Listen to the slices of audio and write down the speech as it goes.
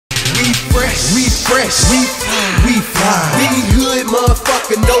we fresh, we fly. We hood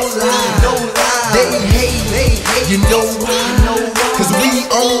motherfucker, no lie. They hate, you know why? Cause we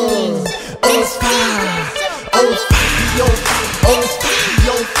on fire, on fire, on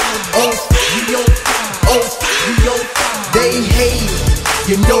fire, on fire. They hate,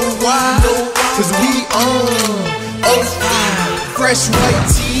 you know why? Cause we on fire. Fresh white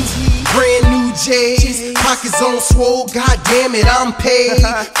tee, brand new J's, pockets on swole, goddamn it, I'm paid.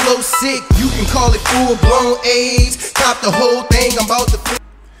 Flow sick, you can call it full-blown AIDS. Cop the whole thing, I'm about to.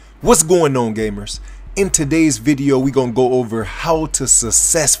 What's going on, gamers? In today's video, we're gonna go over how to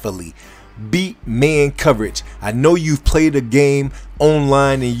successfully beat man coverage. I know you've played a game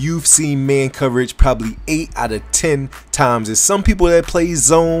online and you've seen man coverage probably 8 out of 10 times. There's some people that play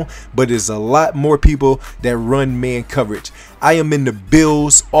zone, but there's a lot more people that run man coverage. I am in the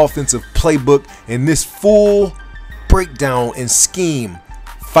Bills offensive playbook, and this full breakdown and scheme,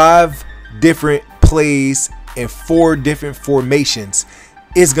 5 different plays and 4 different formations,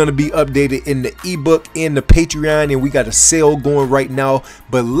 is going to be updated in the ebook and the Patreon, and we got a sale going right now.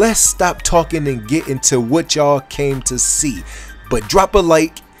 But let's stop talking and get into what y'all came to see. But drop a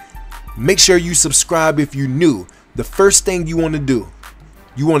like, make sure you subscribe if you're new. The first thing you want to do,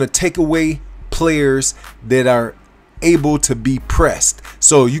 you want to take away players that are able to be pressed.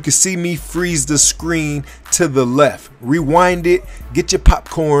 So you can see me freeze the screen to the left, rewind it, get your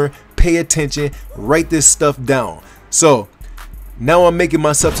popcorn, pay attention, write this stuff down. So now I'm making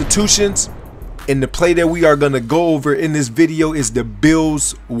my substitutions, and the play that we are going to go over in this video is the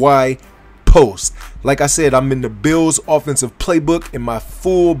Bills Y post. Like I said, I'm in the Bills offensive playbook, and my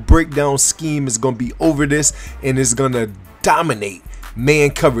full breakdown scheme is going to be over this, and it's going to dominate man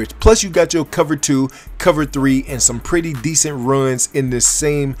coverage. Plus you got your cover 2, cover 3, and some pretty decent runs in the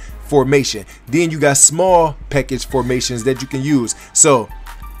same formation. Then you got small package formations that you can use. So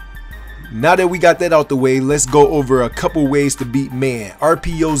now that we got that out the way, let's go over a couple ways to beat man.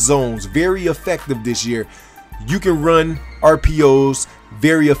 RPO zones, very effective this year. You can run RPOs,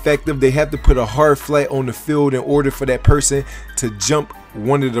 very effective. They have to put a hard flat on the field in order for that person to jump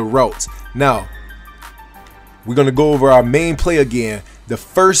one of the routes. Now, we're going to go over our main play again. The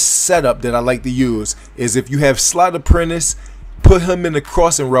first setup that I like to use is if you have slot apprentice, put him in the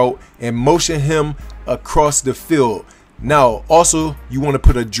crossing route and motion him across the field. Now, also, you want to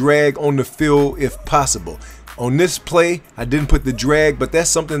put a drag on the field if possible. On this play, I didn't put the drag, but that's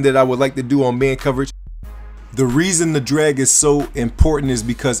something that I would like to do on man coverage. The reason the drag is so important is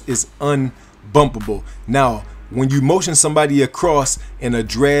because it's unbumpable. Now, when you motion somebody across in a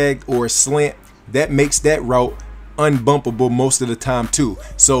drag or a slant, that makes that route unbumpable most of the time too.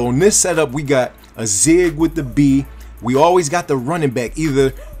 So on this setup, we got a zig with the B. We always got the running back.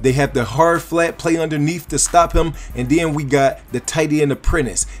 Either they have the hard flat play underneath to stop him, and then we got the tight end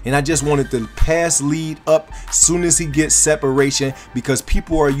apprentice. And I just wanted to pass lead up soon as he gets separation, because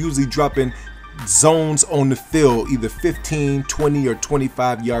people are usually dropping zones on the field either 15, 20, or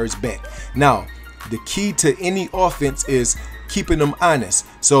 25 yards back. Now, the key to any offense is keeping them honest.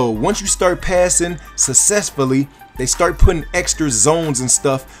 So once you start passing successfully, they start putting extra zones and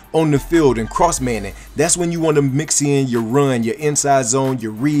stuff on the field and cross manning. That's when you want to mix in your run, your inside zone,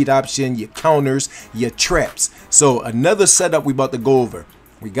 your read option, your counters, your traps. So another setup we about to go over.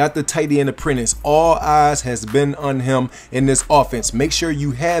 We got the tight end apprentice. All eyes has been on him in this offense. Make sure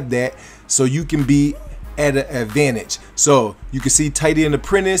you have that so you can be at an advantage. So you can see tight end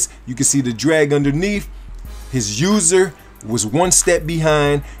apprentice, you can see the drag underneath. His user was 1 step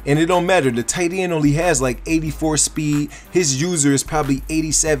behind, and it don't matter. The tight end only has like 84 speed. His user is probably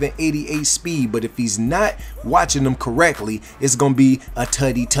 87, 88 speed, but if he's not watching them correctly, it's gonna be a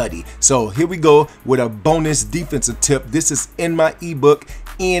tutty. So here we go with a bonus defensive tip. This is in my ebook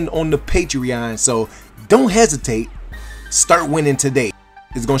and on the Patreon, so don't hesitate. Start winning today.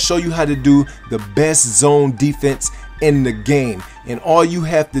 It's gonna show you how to do the best zone defense in the game, and all you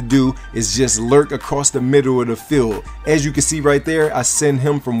have to do is just lurk across the middle of the field. As you can see right there, I send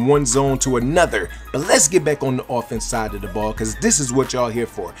him from one zone to another. But let's get back on the offense side of the ball, because this is what y'all here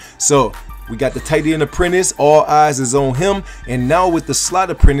for. So we got the tight end apprentice, all eyes is on him, and now with the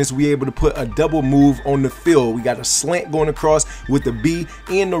slot apprentice, we able to put a double move on the field. We got a slant going across with the B,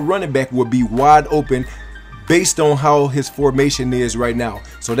 and the running back will be wide open based on how his formation is right now.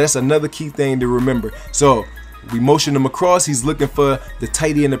 So that's another key thing to remember. So we motion him across. He's looking for the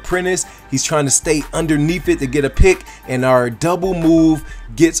tight end apprentice. He's trying to stay underneath it to get a pick, and our double move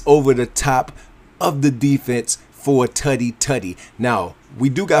gets over the top of the defense for a tutty. Now, we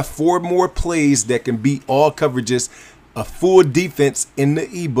do got 4 more plays that can beat all coverages, a full defense in the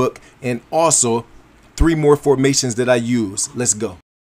ebook, and also 3 more formations that I use. Let's go.